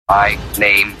My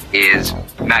name is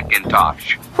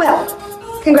Macintosh.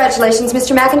 Well, congratulations,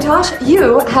 Mr. Macintosh.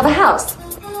 You have a house.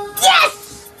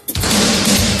 Yes!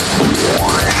 I'm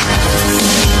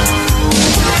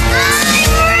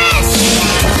rich!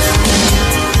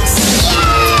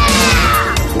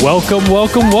 Yeah! Welcome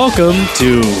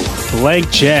to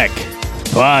Blank Check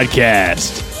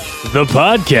Podcast, the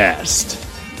podcast.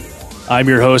 I'm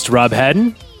your host, Rob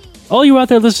Haddon. All you out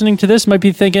there listening to this might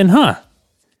be thinking,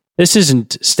 this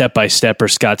isn't Step by Step or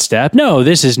Scott Stapp. No,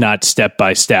 this is not Step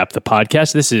by Step, the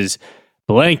podcast. This is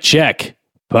Blank Check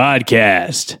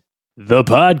Podcast, the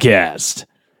podcast.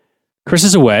 Chris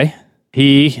is away.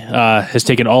 He has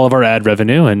taken all of our ad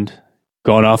revenue and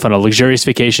gone off on a luxurious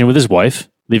vacation with his wife,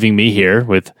 leaving me here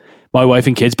with my wife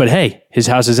and kids. But hey, his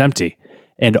house is empty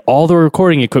and all the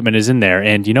recording equipment is in there.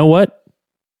 And you know what?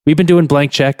 We've been doing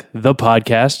Blank Check, the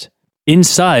podcast,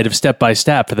 inside of Step by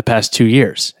Step for the past 2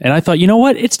 years. And I thought, you know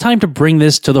what? It's time to bring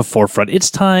this to the forefront. It's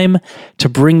time to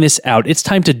bring this out. It's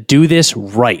time to do this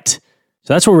right.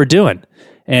 So that's what we're doing.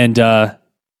 And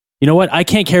you know what? I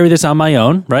can't carry this on my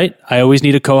own, right? I always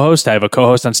need a co-host. I have a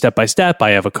co-host on Step by Step.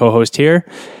 I have a co-host here.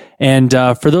 And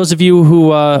for those of you who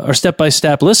are Step by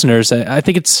Step listeners, I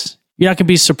think you're not going to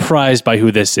be surprised by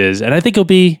who this is. And I think you'll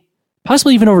be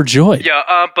possibly even overjoyed. You're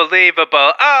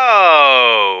unbelievable.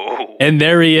 Oh! And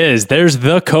there he is. There's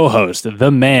the co-host,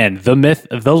 the man, the myth,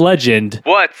 the legend.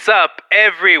 What's up,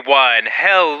 everyone?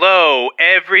 Hello,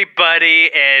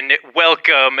 everybody, and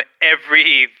welcome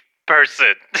every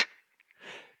person.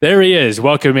 There he is,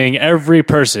 welcoming every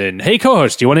person. Hey,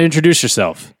 co-host, do you want to introduce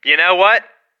yourself? You know what?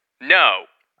 No.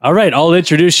 All right, I'll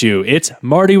introduce you. It's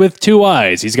Marty with 2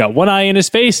 eyes. He's got 1 eye in his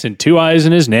face and 2 eyes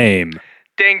in his name.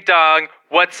 Ding dong.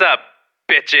 What's up,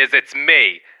 bitches? It's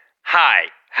me. Hi.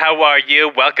 How are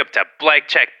you? Welcome to Blank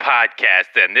Check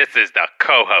Podcast, and this is the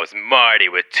co-host, Marty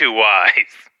with 2 eyes.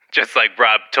 Just like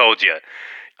Rob told you.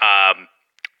 I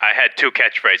had 2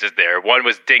 catchphrases there. One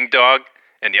was ding dong,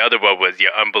 and the other one was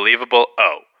you're unbelievable.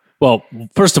 Oh. Well,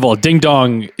 first of all, ding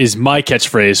dong is my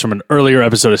catchphrase from an earlier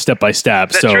episode of Step by Step.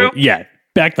 Is that true? Yeah,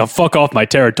 back the fuck off my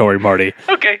territory, Marty.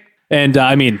 Okay. And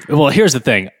here's the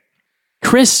thing.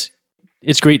 Chris,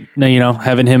 it's great,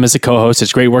 having him as a co-host.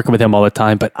 It's great working with him all the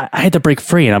time, but I had to break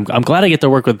free, and I'm glad I get to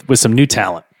work with some new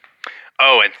talent.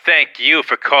 Oh, and thank you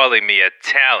for calling me a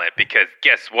talent, because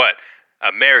guess what?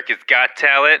 America's Got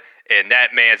Talent, and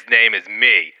that man's name is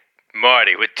me,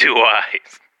 Marty with 2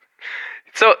 eyes.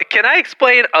 So, can I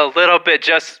explain a little bit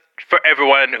just for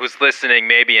everyone who's listening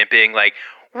maybe and being like,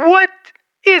 what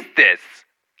is this?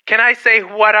 Can I say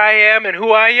what I am and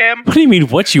who I am? What do you mean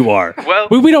what you are? Well,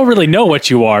 we don't really know what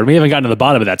you are. We haven't gotten to the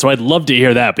bottom of that, so I'd love to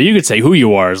hear that. But you could say who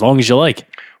you are as long as you like.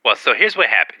 Well, so here's what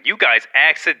happened. You guys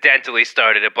accidentally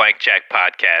started a Blank Check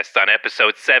podcast on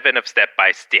episode 7 of Step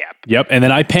by Step. Yep, and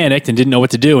then I panicked and didn't know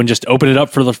what to do and just opened it up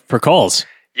for calls.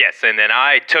 Yes, and then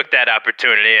I took that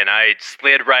opportunity and I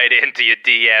slid right into your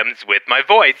DMs with my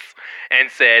voice and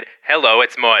said, hello,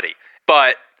 it's Marty.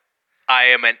 But I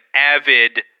am an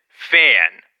avid fan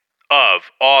of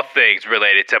all things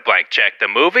related to Blank Check the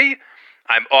movie.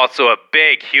 I'm also a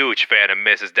big, huge fan of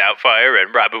Mrs. Doubtfire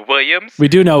and Robert Williams. We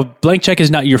do know Blank Check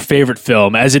is not your favorite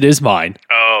film, as it is mine.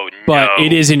 Oh, no. But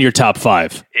it is in your top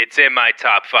 5. It's in my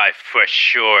top 5 for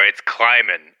sure. It's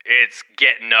climbing. It's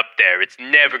getting up there. It's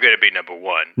never going to be number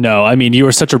 1. No, I mean, you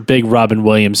were such a big Robin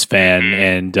Williams fan,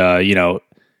 and,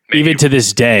 even to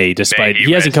this day, despite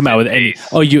he hasn't come out with any.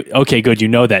 Oh, okay, good. You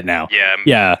know that now.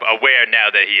 Yeah, I'm aware now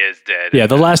that he is dead. Yeah,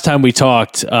 the last time we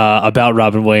talked about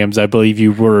Robin Williams, I believe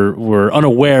you were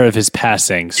unaware of his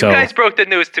passing. So you guys broke the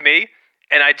news to me,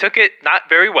 and I took it not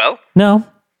very well. No,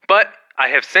 but I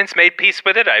have since made peace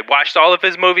with it. I watched all of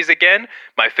his movies again.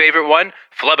 My favorite one,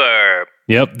 Flubber.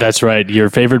 Yep, that's right. Your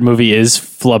favorite movie is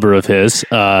Flubber of his.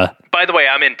 By the way,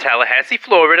 I'm in Tallahassee,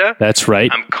 Florida. That's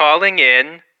right. I'm calling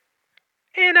in.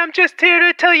 And I'm just here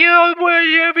to tell you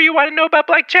whatever you want to know about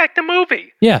Blank Check the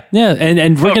movie. Yeah,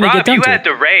 and we're going to get down you to had it.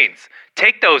 the reins.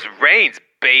 Take those reins,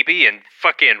 baby, and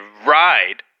fucking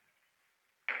ride.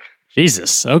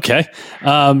 Jesus, okay.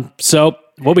 So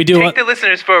what we do... Take the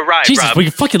listeners for a ride, Jesus, Rob. will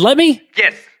you fucking let me?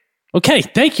 Yes. Okay,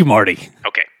 thank you, Marty.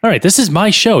 Okay. All right, this is my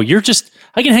show.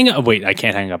 I can hang up... Wait, I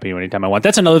can't hang up you anytime I want.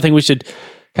 That's another thing we should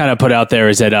kind of put out there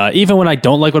is that even when I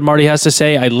don't like what Marty has to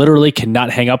say, I literally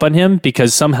cannot hang up on him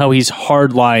because somehow he's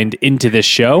hardlined into this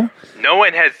show. No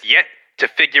one has yet to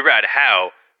figure out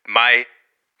how my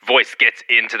voice gets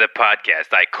into the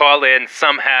podcast. I call in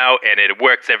somehow, and it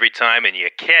works every time, and you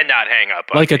cannot hang up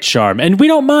on Like me. a charm. And we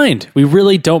don't mind. We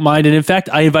really don't mind. And in fact,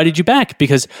 I invited you back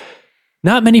because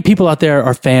not many people out there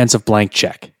are fans of Blank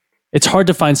Check. It's hard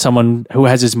to find someone who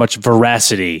has as much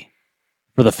veracity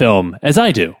for the film as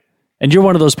I do. And you're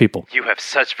one of those people. You have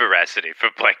such veracity for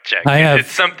Blank Check. I have.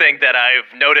 It's something that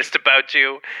I've noticed about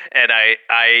you, and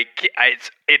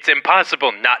it's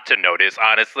impossible not to notice,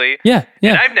 honestly. Yeah.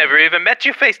 And I've never even met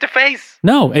you face to face.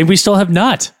 No, and we still have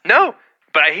not. No,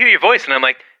 but I hear your voice, and I'm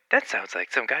like, that sounds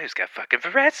like some guy who's got fucking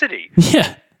veracity.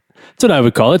 Yeah, that's what I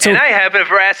would call it. So, And I have a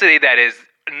veracity that is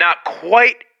not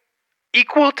quite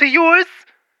equal to yours.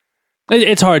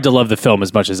 it's hard to love the film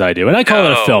as much as I do. And I call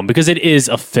it a film because it is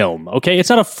a film, okay? It's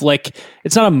not a flick.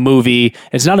 It's not a movie.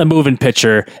 It's not a moving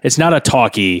picture. It's not a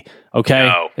talkie, okay?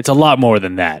 No. It's a lot more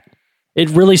than that. It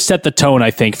really set the tone,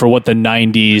 I think, for what the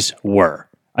 90s were.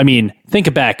 I mean,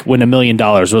 think back when $1 million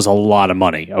was a lot of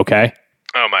money, okay?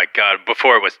 Oh my God,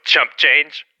 before it was chump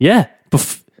change? Yeah.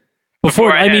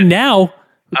 Before I mean, now...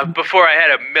 Before I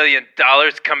had $1 million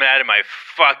coming out of my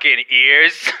fucking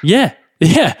ears. Yeah.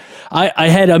 I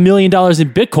had $1 million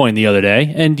in Bitcoin the other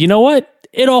day, and you know what?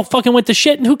 It all fucking went to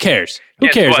shit, and who cares? Who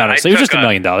Guess cares, what? honestly? It was just $1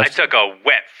 million. I took a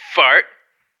wet fart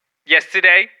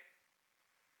yesterday.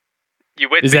 You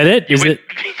with Is me? that it? You Is with,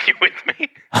 it? You with me?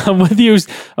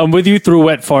 I'm with you through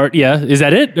wet fart. Yeah. Is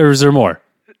that it, or is there more?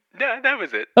 No, that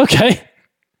was it. Okay.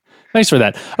 Thanks for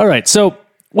that. All right. So,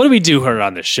 what do we do here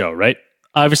on this show, right?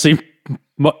 Obviously,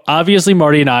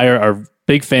 Marty and I are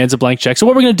big fans of Blank Check. So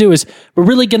what we're going to do is we're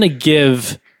really going to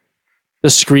give the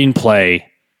screenplay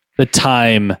the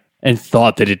time and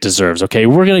thought that it deserves, okay?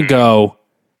 We're going to go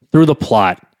through the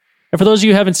plot. And for those of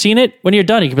you who haven't seen it, when you're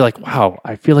done, you can be like, wow,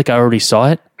 I feel like I already saw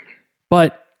it,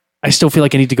 but I still feel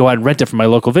like I need to go out and rent it from my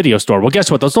local video store. Well,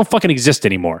 guess what? Those don't fucking exist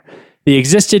anymore. They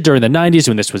existed during the 90s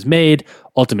when this was made,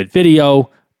 Ultimate Video,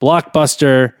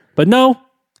 Blockbuster, but no,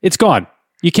 it's gone.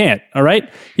 You can't, all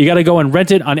right? You got to go and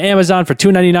rent it on Amazon for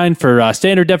 $2.99 for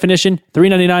standard definition,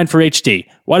 $3.99 for HD.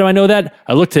 Why do I know that?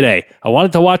 I looked today. I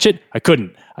wanted to watch it. I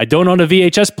couldn't. I don't own a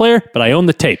VHS player, but I own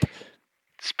the tape.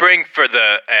 Spring for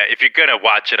the, if you're going to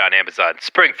watch it on Amazon,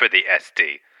 spring for the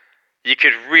SD. You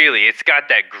could really, it's got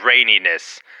that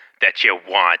graininess that you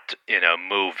want in a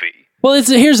movie. Well,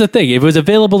 here's the thing. If it was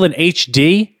available in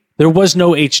HD, there was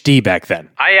no HD back then.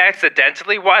 I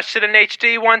accidentally watched it in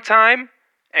HD one time.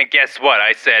 And guess what?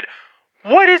 I said,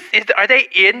 what is are they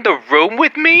in the room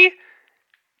with me?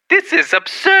 This is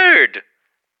absurd.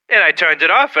 And I turned it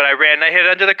off and I hid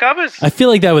under the covers. I feel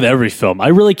like that with every film. I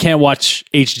really can't watch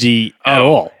HD at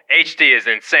all. HD is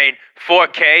insane.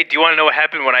 4K. Do you want to know what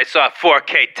happened when I saw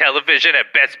 4K television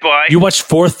at Best Buy? You watched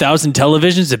 4,000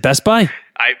 televisions at Best Buy?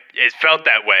 It felt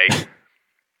that way.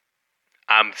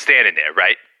 I'm standing there,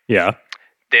 right? Yeah.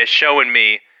 They're showing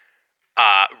me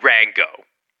Rango.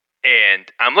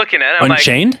 And I'm looking at it. I'm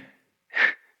Unchained?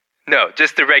 like, no,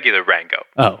 just the regular Rango.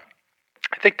 Oh.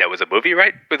 I think that was a movie,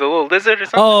 right? With a little lizard or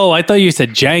something? Oh, I thought you said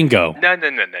Django.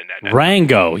 No.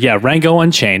 Rango. Yeah, Rango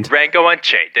Unchained. Rango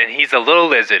Unchained. And he's a little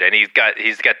lizard, and he's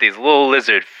got these little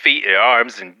lizard feet and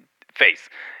arms and face.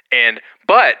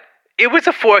 But it was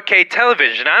a 4K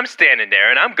television. I'm standing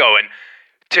there, and I'm going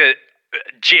to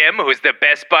Jim, who's the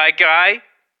Best Buy guy.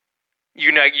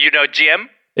 You know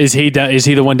Jim? Is he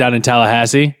the one down in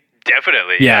Tallahassee?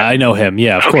 Definitely. Yeah, I know him.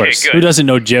 Yeah, of course. Good. Who doesn't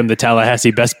know Jim, the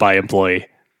Tallahassee Best Buy employee?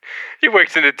 He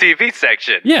works in the TV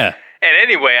section. Yeah. And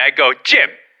anyway, I go, Jim,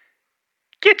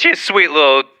 get your sweet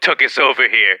little tookus over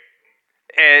here.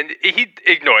 And he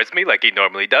ignores me like he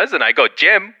normally does. And I go,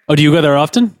 Jim. Oh, do you go there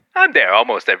often? I'm there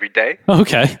almost every day.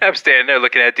 Okay. I'm standing there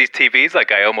looking at these TVs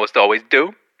like I almost always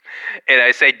do. And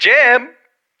I say, Jim,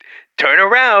 turn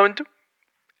around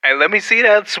and let me see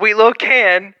that sweet little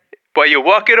can while you're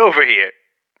walking over here.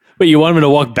 Wait, you want him to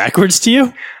walk backwards to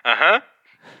you? Uh-huh.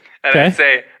 And Okay. I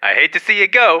say, I hate to see you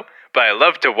go, but I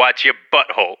love to watch your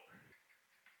butthole.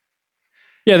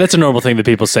 Yeah, that's a normal thing that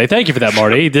people say. Thank you for that,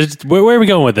 Marty. Where are we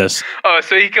going with this? Oh,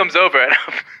 so he comes over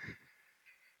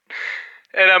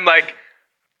and I'm like,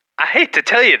 I hate to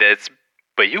tell you this,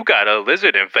 but you got a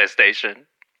lizard infestation.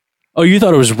 Oh, you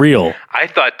thought it was real. I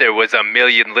thought there was 1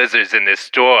 million lizards in this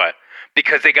store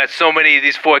because they got so many of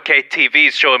these 4K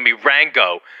TVs showing me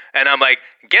Rango. And I'm like,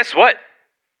 guess what?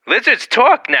 Lizards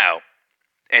talk now.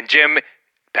 And Jim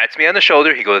pats me on the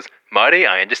shoulder. He goes, Marty,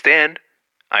 I understand.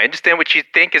 I understand what you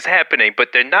think is happening, but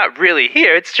they're not really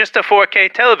here. It's just a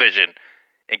 4K television.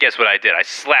 And guess what I did? I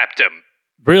slapped him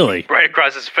Really? right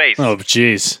across his face. Oh,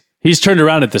 jeez. He's turned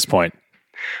around at this point.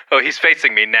 Oh, he's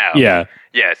facing me now. Yeah.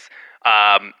 Yes.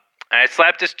 I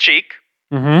slapped his cheek.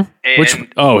 Mm-hmm.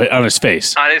 And on his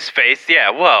face. on his face. Yeah,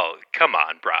 well, come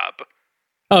on, Rob.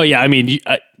 Oh, yeah. I mean,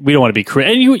 we don't want to be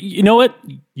crazy. And you know what?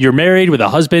 You're married with a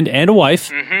husband and a wife.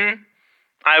 Mm-hmm.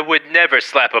 I would never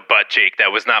slap a butt cheek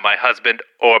that was not my husband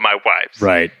or my wife's.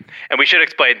 Right. And we should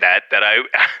explain that I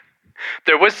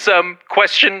there was some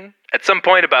question at some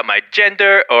point about my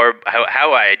gender or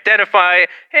how I identify,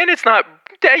 and it's not,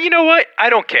 you know what? I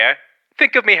don't care.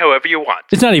 Think of me however you want.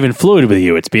 It's not even fluid with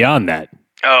you. It's beyond that.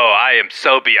 Oh, I am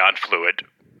so beyond fluid.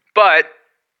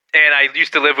 And I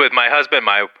used to live with my husband,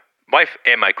 my wife,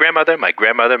 and my grandmother. My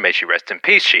grandmother, may she rest in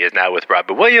peace, she is now with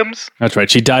Robin Williams. That's right.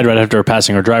 She died right after her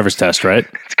passing her driver's test, right?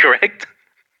 That's correct.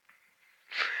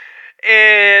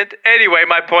 And anyway,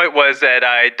 my point was that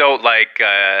I don't like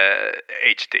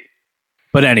HD.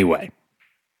 But anyway,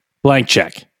 Blank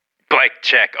Check. Blank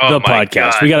Check. Oh, the my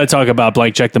podcast. God. We got to talk about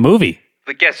Blank Check, the movie.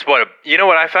 But guess what? You know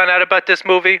what I found out about this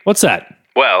movie? What's that?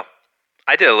 Well,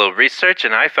 I did a little research,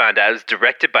 and I found out it was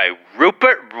directed by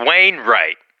Rupert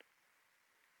Wainwright.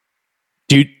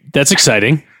 Dude, that's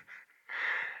exciting.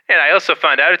 And I also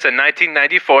found out it's a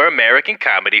 1994 American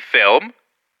comedy film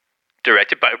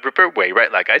directed by Rupert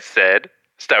Wainwright, like I said,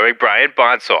 starring Brian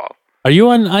Bonsall. Are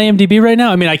you on IMDb right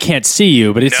now? I mean, I can't see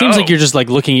you, but it seems like you're just like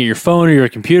looking at your phone or your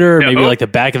computer, or maybe like the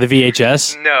back of the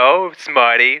VHS. No,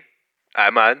 Smarty.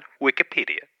 I'm on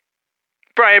Wikipedia.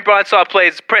 Brian Bonsall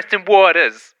plays Preston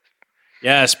Waters.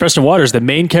 Yes, Preston Waters, the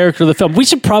main character of the film. We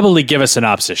should probably give a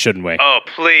synopsis, shouldn't we? Oh,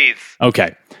 please.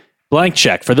 Okay. Blank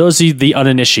Check. For those of you, the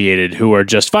uninitiated, who are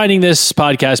just finding this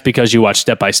podcast because you watch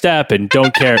Step by Step and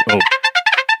don't care. Oh.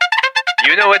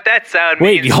 You know what that sound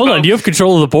means. Wait, hold on. Do you have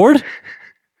control of the board?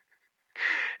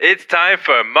 It's time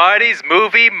for Marty's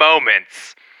Movie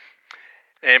Moments.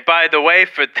 And by the way,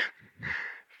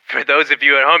 for those of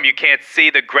you at home, you can't see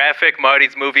the graphic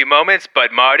Marty's Movie Moments,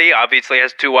 but Marty obviously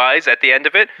has two eyes at the end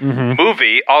of it. Mm-hmm.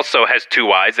 Movie also has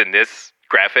two eyes in this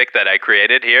graphic that I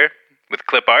created here with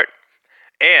clip art.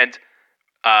 And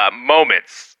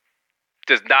Moments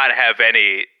does not have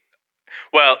any...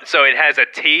 Well, so it has a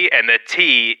T, and the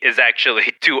T is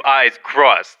actually two eyes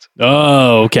crossed.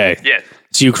 Oh, okay. Yes.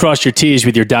 So you cross your T's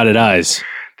with your dotted I's.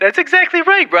 That's exactly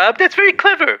right, Rob. That's very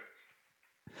clever.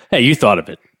 Hey, you thought of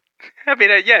it. I mean,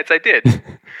 yes, I did.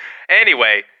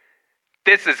 Anyway,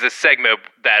 this is a segment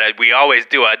that we always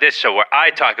do on this show where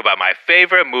I talk about my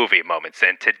favorite movie moments,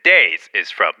 and today's is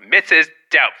from Mrs.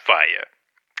 Doubtfire.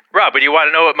 Rob, do you want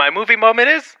to know what my movie moment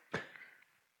is?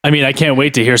 I mean, I can't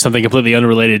wait to hear something completely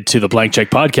unrelated to the Blank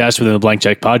Check podcast within the Blank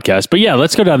Check podcast. But yeah,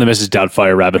 let's go down the Mrs.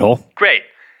 Doubtfire rabbit hole. Great.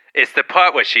 It's the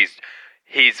part where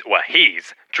he's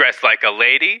dressed like a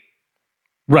lady.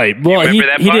 Right. Well, he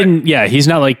didn't. Yeah, he's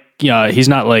not like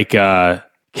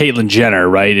Caitlyn Jenner,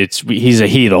 right? He's a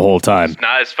he the whole time.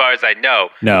 Not as far as I know.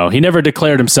 No, he never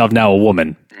declared himself now a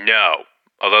woman. No.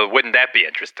 Although wouldn't that be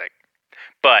interesting?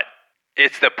 But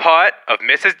it's the part of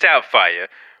Mrs. Doubtfire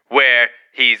where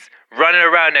he's running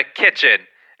around the kitchen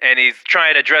and he's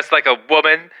trying to dress like a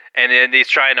woman and then he's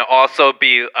trying to also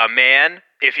be a man.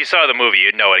 If you saw the movie,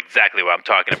 you'd know exactly what I'm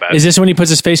talking about. Is this when he puts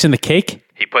his face in the cake?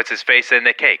 He puts his face in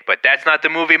the cake, but that's not the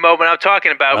movie moment I'm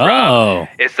talking about, Oh. Rob.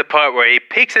 It's the part where he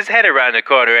peeks his head around the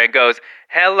corner and goes,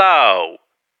 "Hello."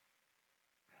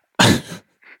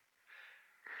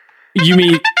 You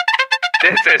mean...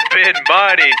 This has been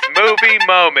Marty's Movie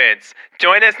Moments.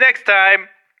 Join us next time.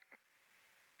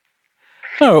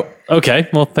 Oh, okay.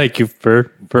 Well, thank you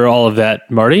for all of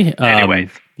that, Marty. Anyways.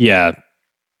 Yeah.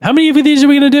 How many of these are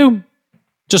we going to do?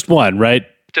 Just one, right?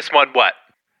 Just one what?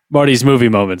 Marty's Movie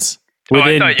Moments. I thought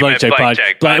you meant Blank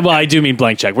Check. Well, I do mean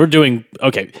Blank Check. We're doing...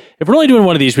 Okay. If we're only doing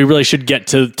one of these, we really should get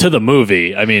to the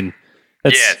movie. I mean...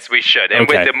 Yes, we should. And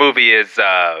okay. the movie is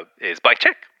Blank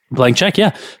Check. Blank Check,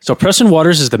 yeah. So Preston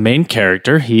Waters is the main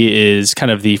character. He is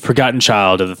kind of the forgotten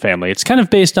child of the family. It's kind of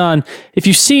based on... If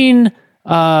you've seen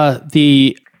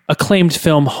the acclaimed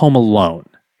film Home Alone,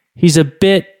 he's a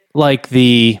bit like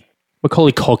the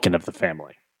Macaulay Culkin of the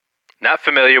family. Not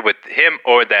familiar with him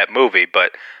or that movie,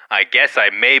 but I guess I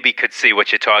maybe could see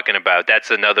what you're talking about. That's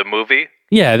another movie?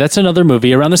 Yeah, that's another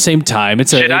movie around the same time.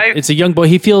 It's a young boy.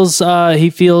 He feels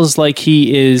like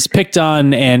he is picked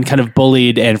on and kind of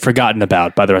bullied and forgotten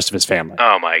about by the rest of his family.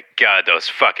 Oh my God, those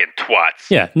fucking twats.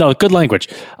 Yeah, no, good language.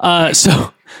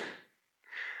 So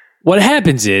what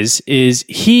happens is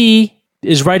he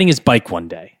is riding his bike one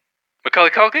day. Macaulay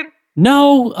Culkin?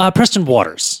 No, Preston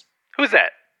Waters. Who's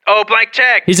that? Oh, Blank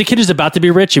Check. He's a kid who's about to be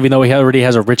rich, even though he already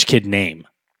has a rich kid name.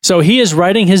 So he is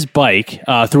riding his bike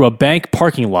through a bank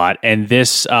parking lot, and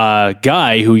this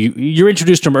guy who you're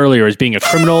introduced to him earlier as being a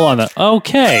criminal on the...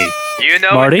 Okay. You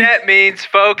know Marty? What that means,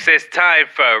 folks? It's time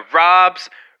for Rob's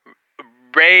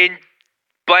Blank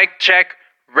Check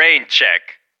Rain Check.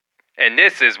 And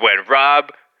this is when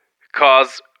Rob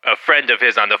calls a friend of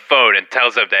his on the phone and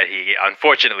tells him that he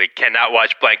unfortunately cannot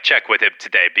watch Blank Check with him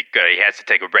today because he has to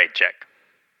take a rain check.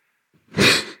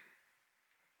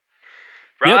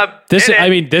 Rob, yep.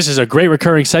 This is a great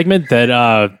recurring segment that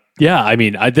Yeah, I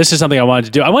mean, this is something I wanted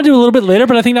to do. I want to do a little bit later,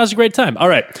 but I think now's a great time. All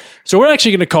right. So we're actually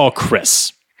going to call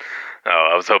Chris. Oh,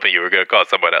 I was hoping you were going to call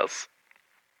someone else.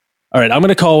 All right. I'm going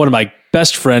to call one of my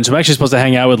best friends who I'm actually supposed to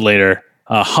hang out with later,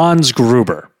 Hans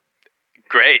Gruber.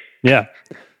 Great. Yeah.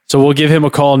 So we'll give him a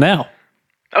call now.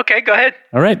 Okay, go ahead.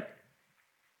 All right.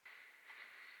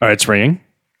 All right, it's ringing.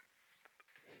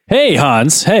 Hey,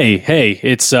 Hans. Hey.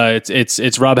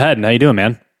 It's Rob Haddon. How you doing,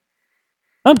 man?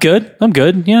 I'm good.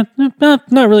 Yeah,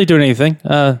 not really doing anything.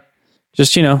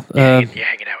 Just you're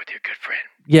hanging out with your good friend.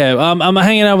 Yeah, I'm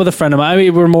hanging out with a friend of mine. I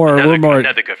mean,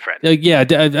 another good friend.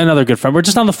 Another good friend. We're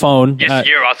just on the phone. Yes,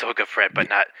 you're also a good friend, but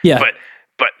not. Yeah.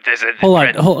 But there's a Hold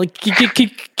on.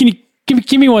 Can you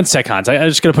give me 1 sec, Hans? I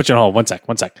just gotta put you on hold. 1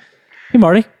 sec. Hey,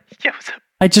 Marty. Yeah, what's up?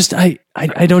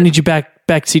 I don't need you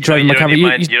backseat driving my car. You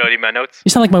don't need my notes? You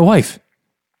sound like my wife.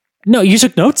 No, you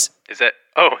took notes? Is that?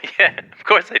 Oh, yeah. Of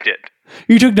course I did.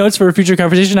 You took notes for a future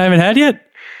conversation I haven't had yet?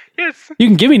 Yes. You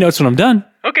can give me notes when I'm done.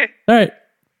 Okay. All right.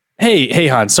 Hey,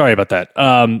 Hans. Sorry about that.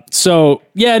 So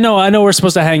yeah, no, I know we're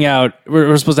supposed to hang out.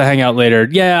 We're supposed to hang out later.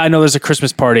 Yeah, I know there's a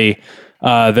Christmas party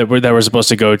that we're supposed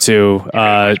to go to.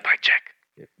 Blackjack.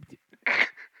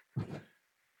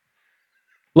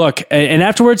 Look, and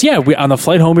afterwards, yeah, on the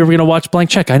flight home we were going to watch Blank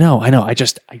Check. I know. I'm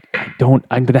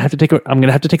going to have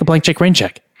to take a Blank Check rain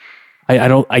check. I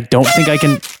don't think I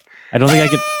can.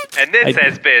 And this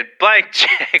has been Blank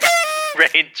Check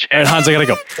Rain Check. All right, Hans, I gotta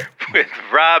go. With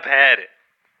Rob Haddon.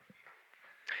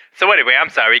 So anyway, I'm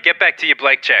sorry. Get back to your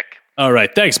blank check. All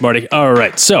right, thanks, Marty. All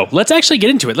right, so let's actually get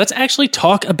into it. Let's actually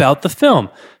talk about the film.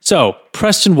 So,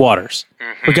 Preston Waters,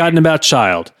 Forgotten About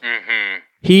Child. Mm-hmm.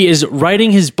 He is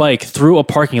riding his bike through a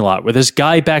parking lot where this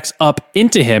guy backs up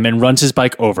into him and runs his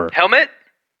bike over. Helmet?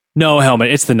 No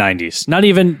helmet. It's the 90s. Not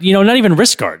even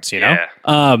wrist guards, you know?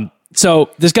 Yeah. So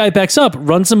this guy backs up,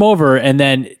 runs him over, and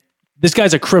then this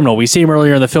guy's a criminal. We see him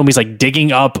earlier in the film. He's like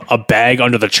digging up a bag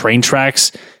under the train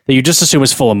tracks that you just assume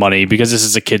is full of money because this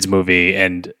is a kid's movie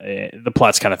and the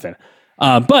plot's kind of thin.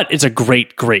 But it's a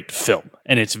great, great film,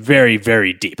 and it's very,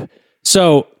 very deep.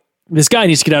 So this guy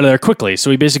needs to get out of there quickly.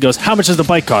 So he basically goes, "How much does the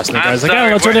bike cost?" And the guy's like, "I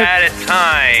don't know." We're out of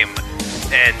time.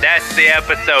 And that's the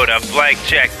episode of Blank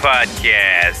Check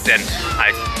Podcast. And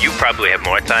you probably have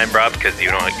more time, Rob, because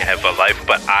you don't have a life.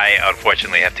 But I,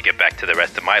 unfortunately, have to get back to the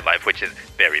rest of my life, which is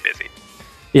very busy.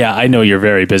 Yeah, I know you're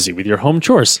very busy with your home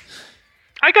chores.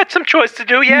 I got some chores to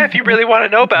do, yeah. If you really want to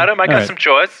know about them, I got some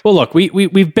chores. Well, look,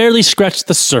 we've barely scratched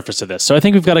the surface of this. So I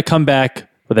think we've got to come back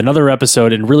with another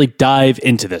episode and really dive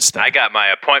into this thing. I got my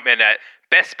appointment at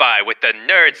Best Buy with the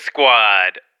Nerd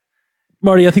Squad.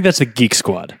 Marty, I think that's the Geek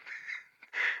Squad.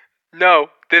 No,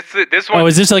 this one. Oh,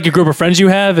 is this like a group of friends you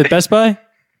have at Best Buy?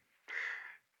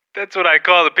 That's what I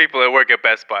call the people that work at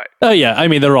Best Buy. Oh yeah, I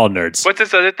mean they're all nerds. What's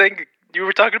this other thing you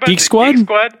were talking about? Geek Squad? Geek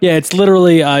Squad? Yeah, it's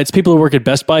literally it's people who work at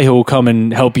Best Buy who will come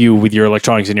and help you with your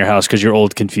electronics in your house because you're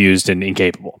old, confused, and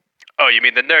incapable. Oh, you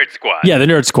mean the Nerd Squad? Yeah, the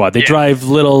Nerd Squad. They drive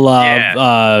little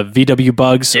VW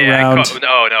bugs around. No,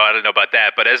 I don't know about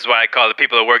that, but this is what I call the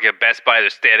people that work at Best Buy. They're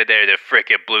standing there in their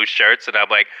freaking blue shirts, and I'm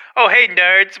like, "Oh, hey,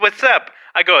 nerds, what's up?"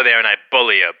 I go there and I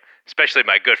bully them, especially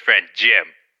my good friend Jim.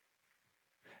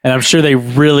 And I'm sure they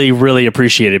really, really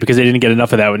appreciate it because they didn't get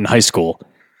enough of that in high school.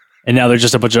 And now they're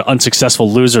just a bunch of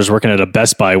unsuccessful losers working at a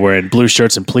Best Buy wearing blue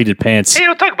shirts and pleated pants. Hey,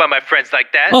 don't talk about my friends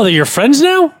like that. Oh, they're your friends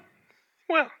now?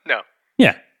 Well, no.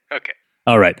 Yeah. Okay.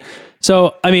 All right.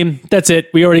 So, I mean, that's it.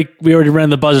 We already ran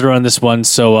the buzzer on this one.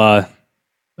 So, I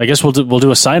guess we'll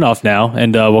do a sign off now,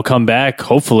 and we'll come back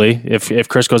hopefully if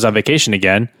Chris goes on vacation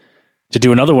again to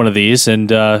do another one of these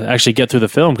and actually get through the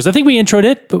film because I think we introed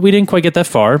it, but we didn't quite get that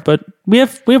far. But we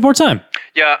have more time.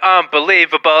 Yeah,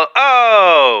 unbelievable.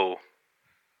 Oh,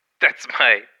 that's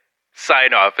my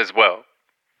sign off as well.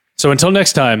 So until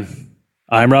next time,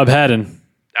 I'm Rob Haddon.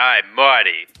 I'm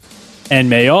Marty. And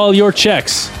may all your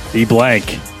checks be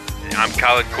blank. I'm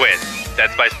Colin Quinn.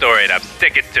 That's my story, and I'm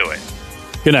sticking to it.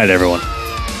 Good night, everyone.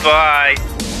 Bye.